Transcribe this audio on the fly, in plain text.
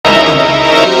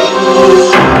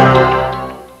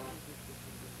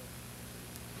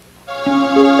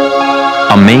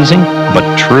Amazing,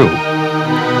 but true.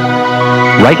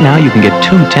 Right now, you can get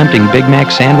 2 tempting Big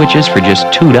Mac sandwiches for just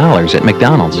 $2 at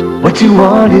McDonald's. What you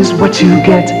want is what you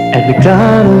get at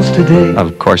McDonald's today.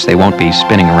 Of course, they won't be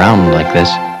spinning around like this.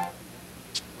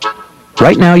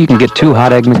 Right now, you can get 2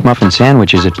 hot egg McMuffin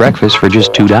sandwiches at breakfast for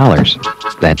just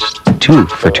 $2. That's 2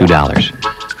 for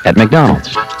 $2 at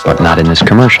McDonald's, but not in this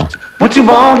commercial. What you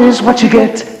want is what you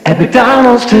get at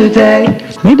McDonald's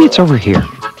today. Maybe it's over here.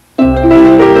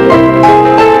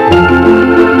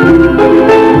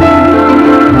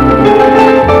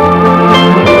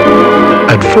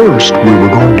 At first, we were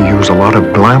going to use a lot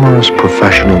of glamorous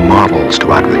professional models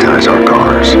to advertise our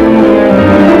cars.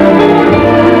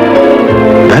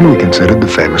 Then we considered the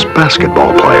famous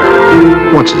basketball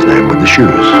player. What's his name with the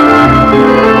shoes?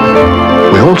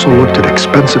 We also looked at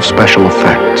expensive special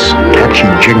effects, catchy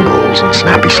jingles, and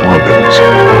snappy slogans.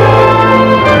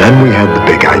 Then we had the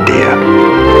big idea.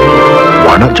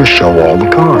 Why not just show all the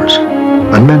cars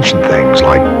and mention things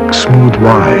like smooth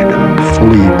ride and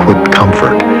fully equipped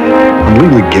comfort and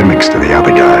leave the gimmicks to the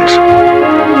other guys.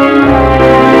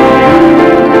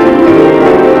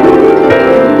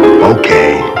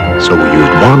 Okay, so we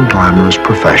used one glamorous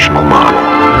professional model.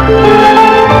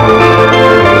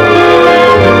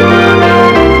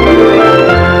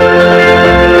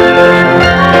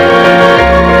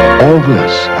 All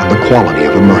this and the quality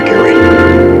of a Mercury.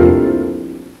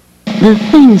 The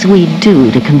things we do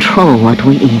to control what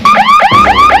we eat.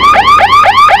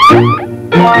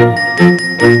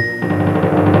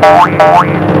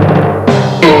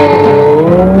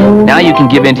 Now you can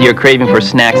give in to your craving for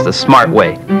snacks the smart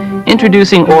way.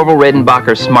 Introducing Orville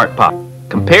Redenbacher Smart Pop.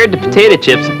 Compared to potato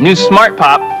chips, new Smart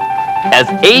Pop has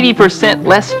 80%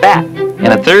 less fat and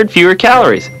a third fewer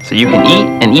calories, so you can eat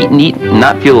and eat and eat and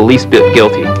not feel the least bit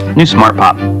guilty. New Smart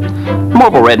Pop. From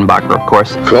Orville Redenbacher, of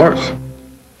course. Of course.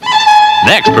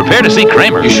 Next, prepare to see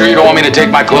Kramer. You sure you don't want me to take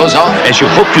my clothes off? As you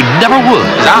hoped you never would.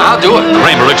 I'll do it.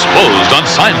 Kramer exposed on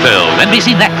Seinfeld.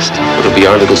 NBC Next. It'll be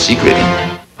our little secret.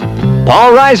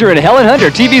 Paul Reiser and Helen Hunt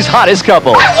are TV's hottest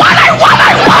couple. I won!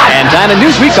 And Time and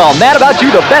Newsweek call Mad About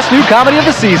You the best new comedy of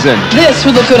the season. This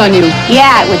would look good on you.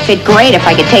 Yeah, it would fit great if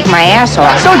I could take my ass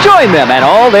off. So join them and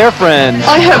all their friends.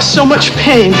 I have so much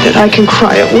pain that I can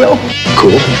cry at will.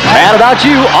 Cool. Mad About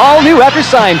You, all new after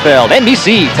Seinfeld.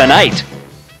 NBC tonight.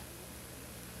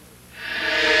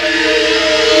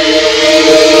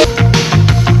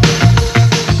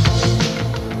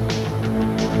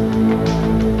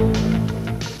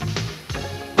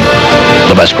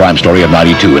 The best crime story of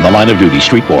 92 in the Line of Duty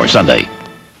Street War Sunday.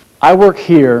 I work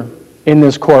here in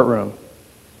this courtroom.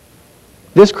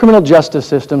 This criminal justice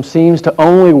system seems to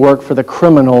only work for the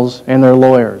criminals and their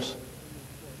lawyers.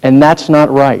 And that's not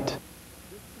right.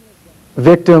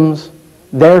 Victims,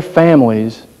 their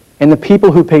families, and the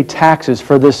people who pay taxes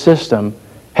for this system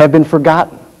have been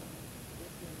forgotten.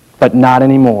 But not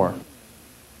anymore.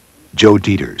 Joe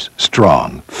Deters,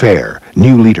 strong, fair,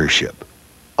 new leadership.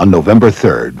 On November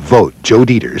 3rd, vote Joe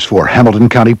Deters for Hamilton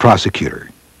County Prosecutor.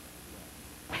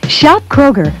 Shop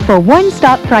Kroger for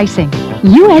one-stop pricing.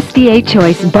 USDA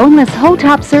Choice boneless whole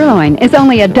top sirloin is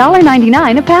only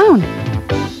 $1.99 a pound.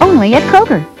 Only at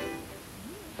Kroger.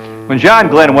 When John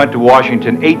Glenn went to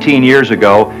Washington 18 years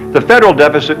ago, the federal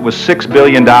deficit was $6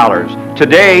 billion.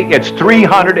 Today, it's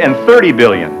 $330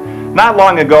 billion. Not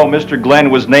long ago, Mr.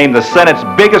 Glenn was named the Senate's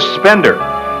biggest spender.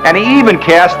 And he even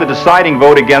cast the deciding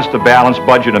vote against the balanced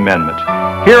budget amendment.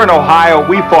 Here in Ohio,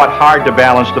 we fought hard to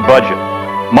balance the budget.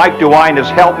 Mike DeWine has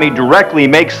helped me directly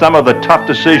make some of the tough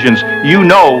decisions you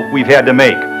know we've had to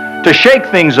make. To shake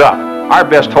things up, our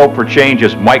best hope for change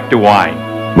is Mike DeWine.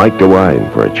 Mike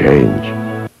DeWine for a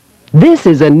change. This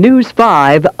is a News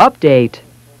 5 update.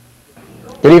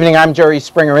 Good evening, I'm Jerry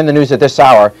Springer. In the news at this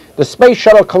hour, the Space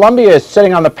Shuttle Columbia is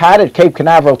sitting on the pad at Cape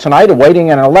Canaveral tonight, awaiting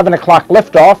an 11 o'clock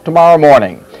liftoff tomorrow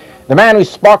morning. The man who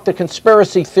sparked the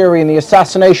conspiracy theory in the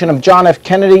assassination of John F.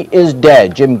 Kennedy is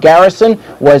dead. Jim Garrison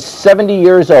was 70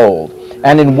 years old.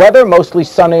 And in weather, mostly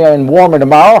sunny and warmer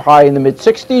tomorrow, high in the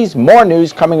mid-60s. More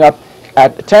news coming up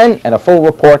at 10 and a full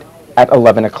report at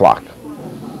 11 o'clock.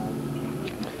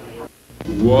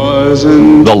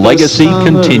 The legacy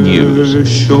continues.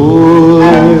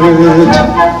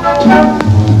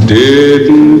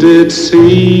 Didn't it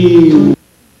seem?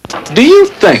 Do you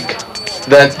think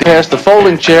that past the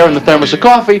folding chair and the thermos of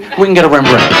coffee, we can get a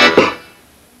Rembrandt?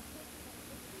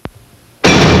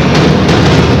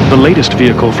 The latest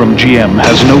vehicle from GM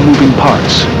has no moving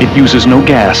parts. It uses no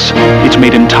gas. It's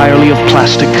made entirely of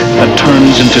plastic that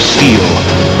turns into steel.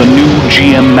 The new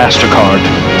GM MasterCard.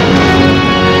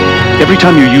 Every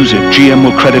time you use it, GM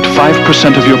will credit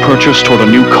 5% of your purchase toward a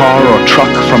new car or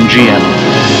truck from GM.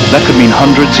 That could mean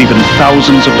hundreds, even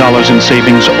thousands of dollars in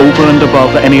savings over and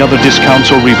above any other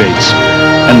discounts or rebates.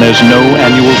 And there's no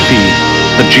annual fee.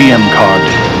 The GM card,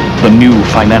 the new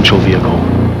financial vehicle.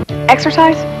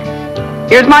 Exercise?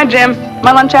 Here's my gym,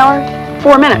 my lunch hour,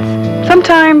 4 minutes.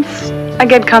 Sometimes I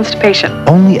get constipation.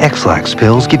 Only Ex-Lax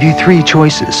pills give you 3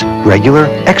 choices: regular,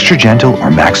 extra gentle, or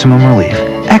maximum relief.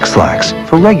 Ex-Lax,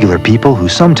 for regular people who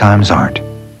sometimes aren't.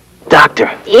 Doctor.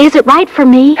 Is it right for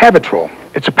me? Habitrol.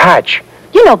 It's a patch.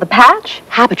 You know the patch?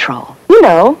 Habitrol. You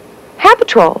know,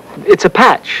 Habitrol. It's a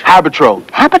patch. Habitrol.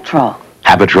 Habitrol.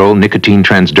 Habitrol nicotine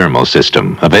transdermal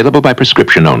system. Available by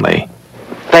prescription only.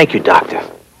 Thank you, doctor.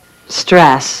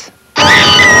 Stress.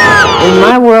 In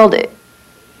my world,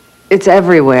 it's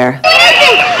everywhere.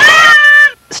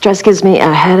 Stress gives me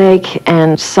a headache,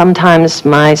 and sometimes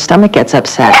my stomach gets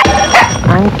upset.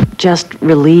 I'm just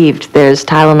relieved there's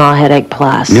Tylenol Headache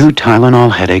Plus. New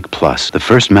Tylenol Headache Plus, the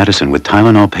first medicine with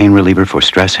Tylenol pain reliever for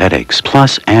stress headaches,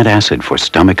 plus antacid for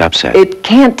stomach upset. It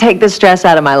can't take the stress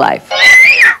out of my life,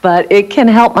 but it can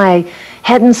help my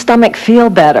head and stomach feel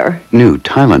better. New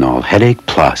Tylenol Headache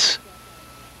Plus.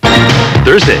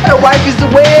 Thursday. The wife is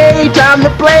away, time to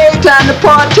play, time to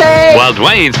party. While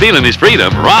Dwayne's feeling his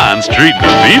freedom, Ron's treating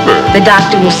the fever. The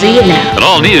doctor will see you now. An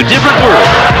all-new different world.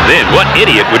 Then what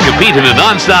idiot would compete in a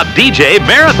non-stop DJ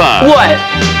marathon? What?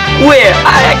 Where?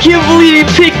 I can't believe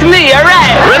he picked me, all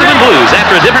right. Rhythm and Blues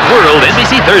After a Different World,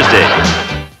 NBC Thursday.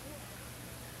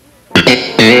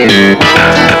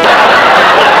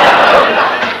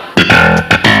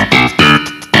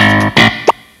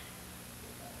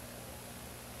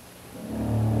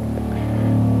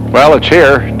 Well, it's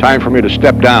here. Time for me to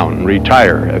step down and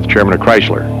retire as chairman of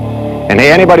Chrysler. And hey,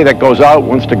 anybody that goes out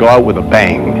wants to go out with a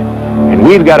bang. And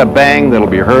we've got a bang that'll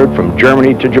be heard from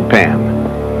Germany to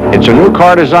Japan. It's a new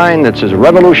car design that's as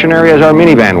revolutionary as our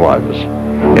minivan was.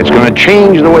 It's going to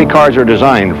change the way cars are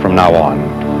designed from now on.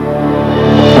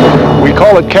 We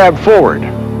call it cab forward.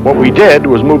 What we did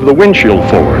was move the windshield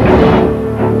forward.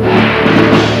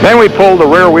 Then we pulled the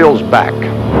rear wheels back.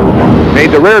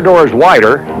 Made the rear doors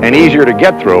wider and easier to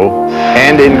get through,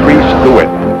 and increased the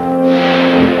width.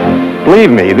 Believe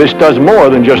me, this does more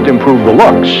than just improve the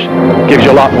looks. It gives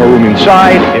you a lot more room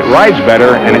inside, it rides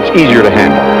better, and it's easier to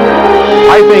handle.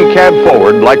 I think cab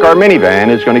forward, like our minivan,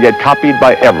 is going to get copied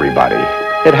by everybody.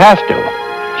 It has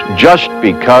to, just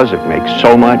because it makes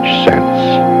so much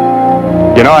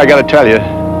sense. You know, I got to tell you,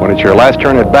 when it's your last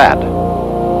turn at bat,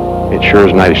 it sure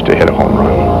is nice to hit a home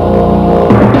run.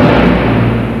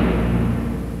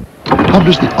 How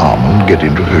does the almond get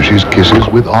into Hershey's Kisses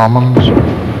with almonds?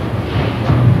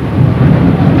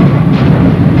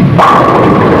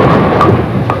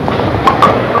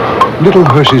 Little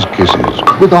Hershey's Kisses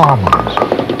with almonds.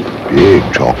 Big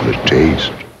chocolate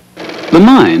taste. The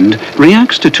mind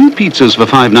reacts to 2 pizzas for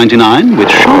 $5.99 with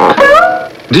shock,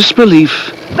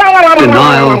 disbelief,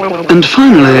 denial, and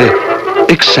finally,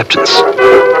 acceptance.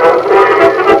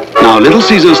 Now, Little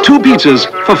Caesars 2 pizzas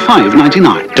for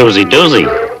 $5.99. Dozy dozy.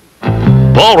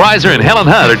 Paul Reiser and Helen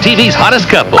Hunt are TV's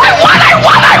hottest couple. I won!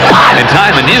 And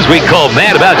Time and Newsweek called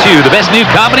Mad About You the best new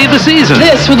comedy of the season.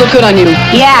 This would look good on you.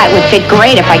 Yeah, it would fit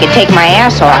great if I could take my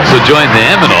ass off. So join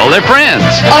them and all their friends.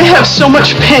 I have so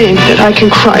much pain that I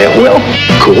can cry at will.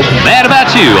 Cool. Mad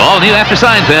About You, all new after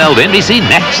Seinfeld, NBC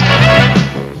next.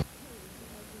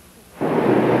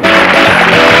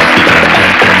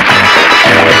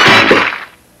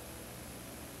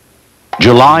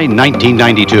 July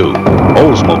 1992.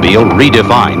 Oldsmobile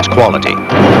redefines quality.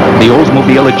 The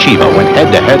Oldsmobile Achieva went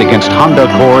head-to-head against Honda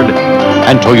Accord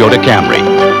and Toyota Camry.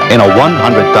 In a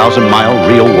 100,000-mile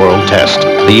real-world test,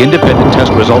 the independent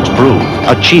test results prove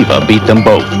Achieva beat them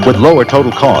both with lower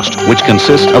total cost, which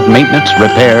consists of maintenance,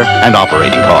 repair, and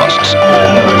operating costs.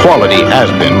 Quality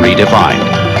has been redefined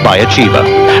by Achieva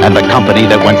and the company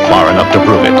that went far enough to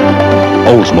prove it.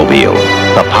 Oldsmobile,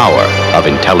 the power of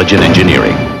intelligent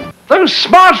engineering. Those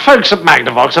smart folks at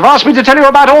Magnavox have asked me to tell you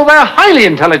about all their highly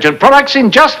intelligent products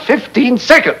in just 15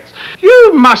 seconds.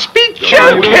 You must be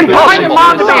joking!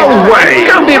 Impossible! No way!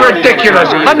 Don't be ridiculous!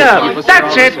 But no,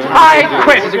 that's it. I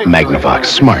quit. Magnavox,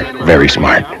 smart, very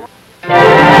smart.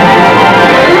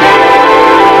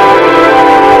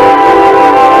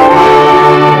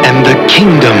 And the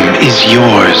kingdom is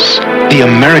yours. The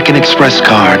American Express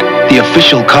card, the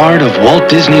official card of Walt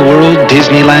Disney World,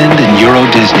 Disneyland, and Euro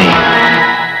Disney.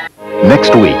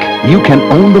 Next week, you can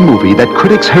own the movie that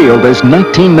critics hailed as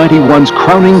 1991's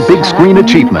crowning big screen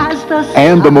achievement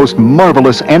and the most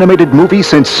marvelous animated movie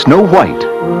since Snow White.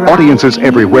 Audiences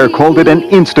everywhere called it an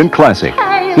instant classic.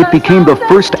 it became the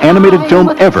first animated film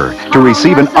ever to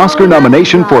receive an Oscar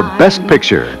nomination for Best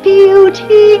Picture.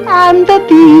 Beauty and the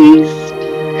Beast.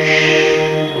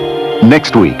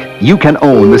 Next week, you can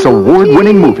own this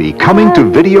award-winning movie coming to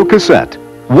video cassette.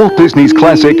 Walt Disney's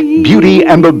classic, Beauty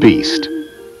and the Beast.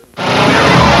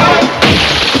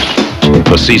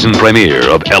 The season premiere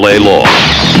of L.A. Law.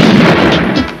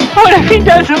 What if he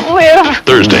doesn't live?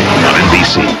 Thursday on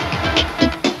NBC.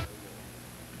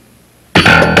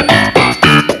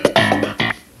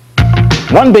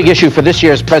 One big issue for this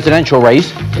year's presidential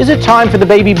race, is it time for the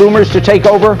baby boomers to take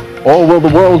over? Or will the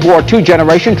World War II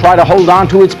generation try to hold on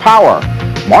to its power?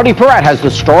 Marty Peratt has the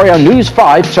story on News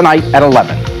 5 tonight at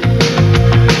 11.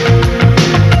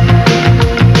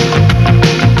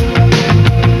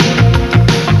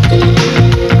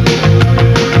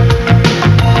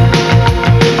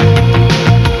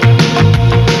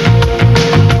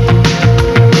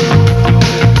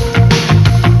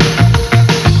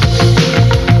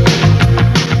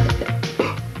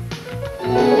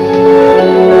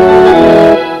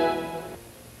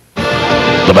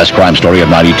 The best crime story of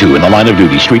 92 in the Line of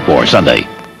Duty Street War Sunday.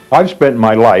 I've spent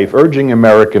my life urging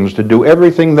Americans to do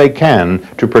everything they can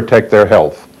to protect their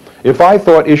health. If I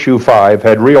thought Issue 5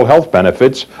 had real health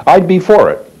benefits, I'd be for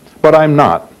it. But I'm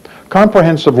not.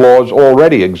 Comprehensive laws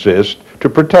already exist to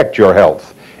protect your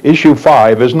health. Issue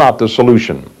 5 is not the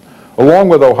solution. Along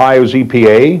with Ohio's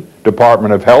EPA,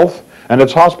 Department of Health, and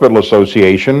its Hospital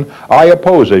Association, I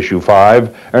oppose Issue 5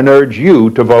 and urge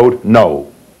you to vote no.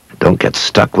 Don't get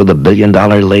stuck with the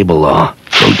billion-dollar label law.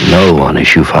 Vote no on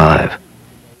Issue 5.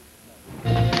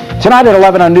 Tonight at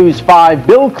 11 on News 5,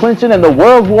 Bill Clinton and the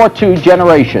World War II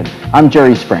generation. I'm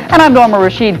Jerry Springer. And I'm Norma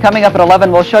Rashid. Coming up at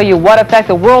 11, we'll show you what effect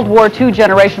the World War II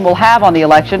generation will have on the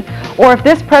election, or if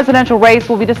this presidential race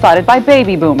will be decided by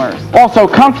baby boomers. Also,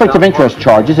 conflict of interest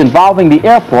charges involving the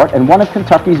airport and one of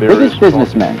Kentucky's biggest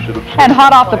businessmen. And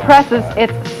hot off the presses,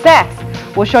 it's sex.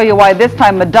 We'll show you why this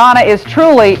time Madonna is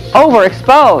truly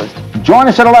overexposed. Join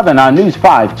us at 11 on News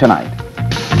 5 tonight.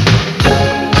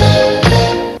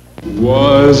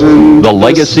 The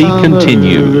legacy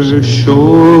continues.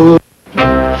 Ooh,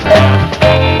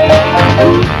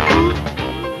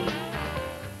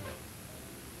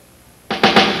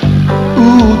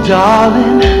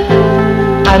 darling,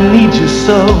 I need you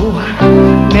so.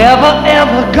 Never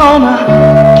ever gonna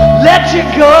let you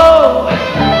go.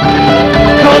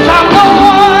 'Cause I'm the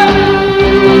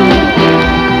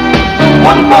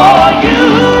one for you.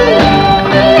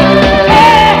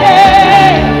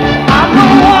 Hey, I'm the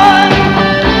one.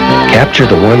 Capture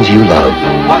the ones you love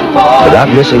without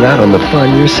missing out on the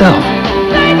fun yourself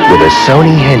with a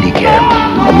Sony Handycam,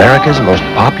 America's most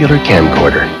popular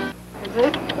camcorder.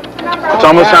 It's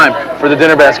almost time for the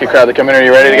dinner basket crowd to come in. Are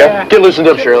you ready to go? Get loosened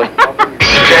up, Shirley.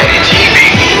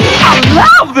 I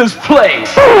love this place.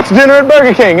 It's dinner at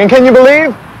Burger King, and can you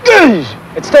believe?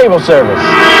 It's table service.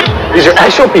 These are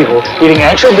actual people eating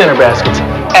actual dinner baskets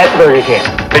at Burger King.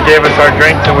 They gave us our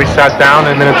drinks and we sat down,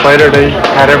 and minutes later they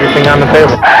had everything on the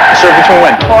table. Serve between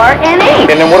when? 4 and 8.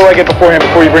 And then what do I get beforehand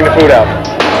before you bring the food out?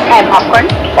 And popcorn.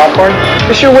 Popcorn?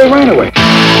 It's your way right away.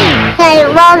 I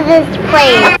love this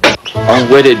place.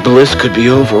 Unwedded bliss could be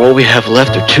over. All we have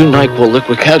left are 2 NyQuil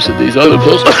liquid caps of these other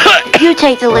pills. You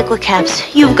take the liquid caps.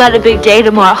 You've got a big day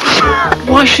tomorrow.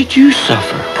 Why should you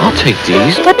suffer? I'll take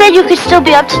these. But then you could still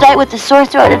be up to date with the sore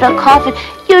throat and a cough, and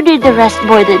you need the rest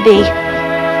more than me.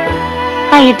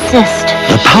 I insist.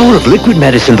 The power of liquid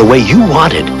medicine the way you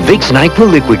want it. Vicks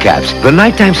NyQuil liquid caps. The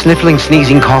nighttime sniffling,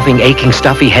 sneezing, coughing, aching,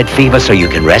 stuffy head fever so you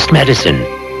can rest medicine.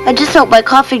 I just hope my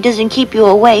coughing doesn't keep you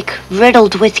awake,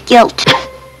 riddled with guilt.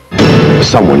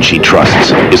 Someone she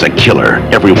trusts is a killer.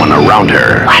 Everyone around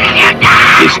her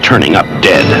is turning up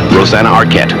dead. Rosanna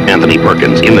Arquette, Anthony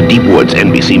Perkins in the Deep Woods,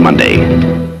 NBC Monday.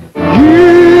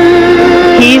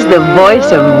 He's the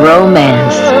voice of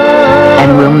romance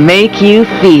and will make you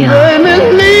feel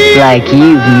like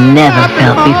you've never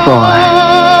felt before.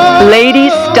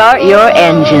 Ladies, start your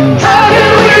engines.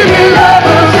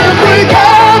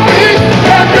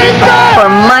 For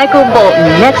Michael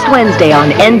Bolton next Wednesday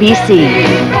on NBC.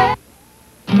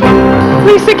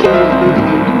 Lisa,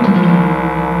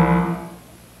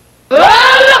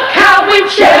 look how we've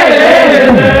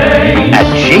changed. At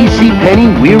JCPenney,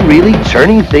 we're really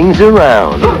turning things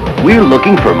around. We're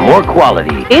looking for more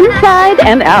quality. Inside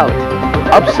and out.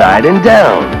 Upside and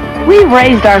down. We've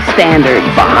raised our standards.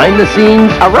 Behind the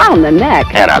scenes. Around the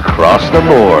neck. And across the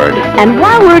board. And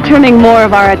while we're turning more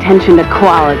of our attention to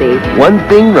quality, one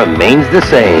thing remains the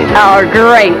same. Our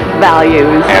great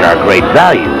values. And our great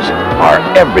values are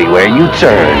everywhere you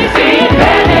turn.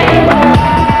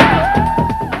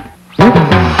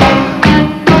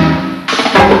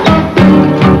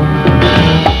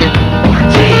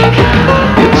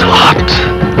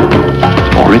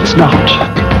 or it's not.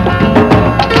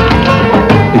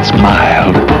 It's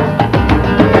mild,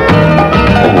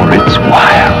 or it's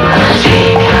wild.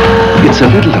 It's a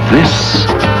little of this,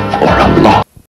 or a lot.